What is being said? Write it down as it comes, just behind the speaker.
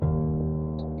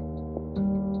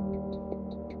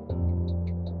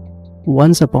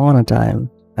Once upon a time,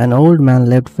 an old man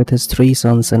lived with his three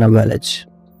sons in a village.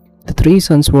 The three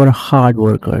sons were hard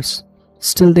workers.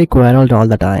 Still, they quarreled all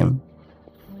the time.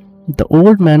 The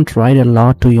old man tried a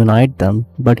lot to unite them,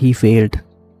 but he failed.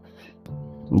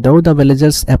 Though the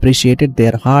villagers appreciated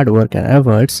their hard work and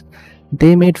efforts,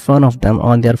 they made fun of them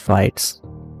on their fights.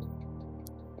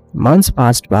 Months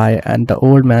passed by and the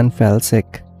old man fell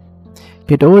sick.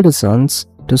 He told his sons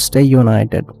to stay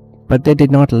united, but they did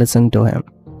not listen to him.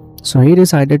 So he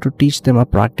decided to teach them a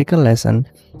practical lesson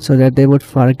so that they would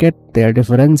forget their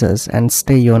differences and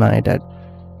stay united.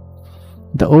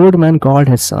 The old man called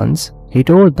his sons. He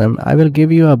told them, "I will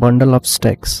give you a bundle of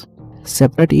sticks.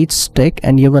 Separate each stick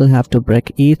and you will have to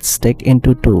break each stick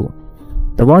into two.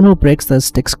 The one who breaks the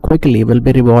sticks quickly will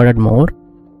be rewarded more,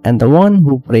 and the one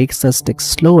who breaks the sticks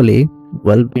slowly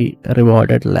will be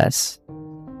rewarded less."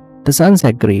 The sons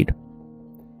agreed.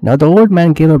 Now the old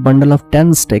man gave a bundle of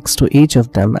 10 sticks to each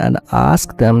of them and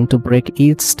asked them to break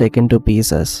each stick into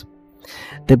pieces.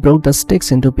 They broke the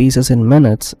sticks into pieces in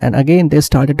minutes, and again they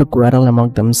started to quarrel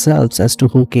among themselves as to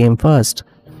who came first.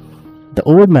 The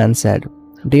old man said,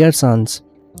 "Dear sons,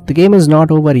 the game is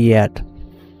not over yet.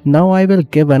 Now I will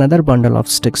give another bundle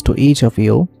of sticks to each of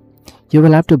you. You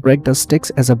will have to break the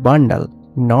sticks as a bundle,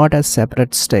 not as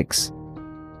separate sticks."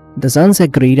 The sons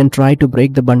agreed and tried to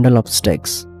break the bundle of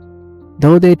sticks.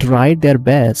 Though they tried their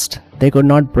best, they could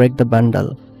not break the bundle.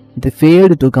 They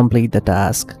failed to complete the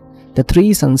task. The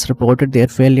three sons reported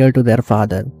their failure to their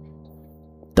father.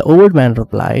 The old man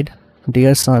replied,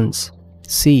 "Dear sons,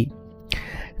 see,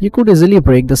 you could easily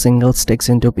break the single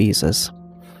sticks into pieces,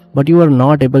 but you are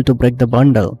not able to break the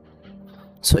bundle.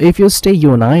 So if you stay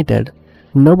united,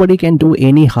 nobody can do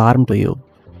any harm to you.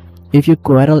 If you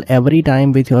quarrel every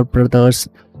time with your brothers,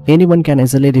 anyone can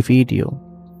easily defeat you.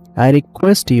 I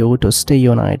request you to stay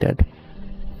united."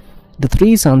 The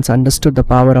three sons understood the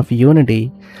power of unity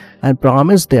and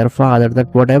promised their father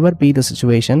that whatever be the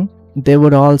situation, they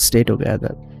would all stay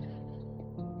together.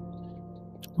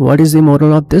 What is the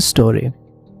moral of this story?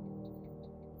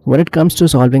 When it comes to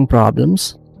solving problems,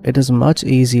 it is much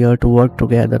easier to work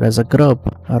together as a group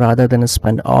rather than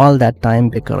spend all that time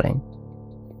bickering.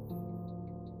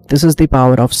 This is the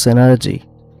power of synergy.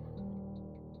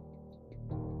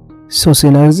 So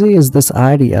synergy is this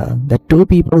idea that two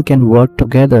people can work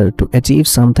together to achieve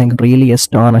something really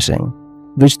astonishing,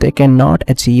 which they cannot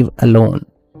achieve alone.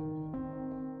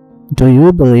 Do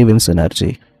you believe in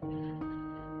synergy?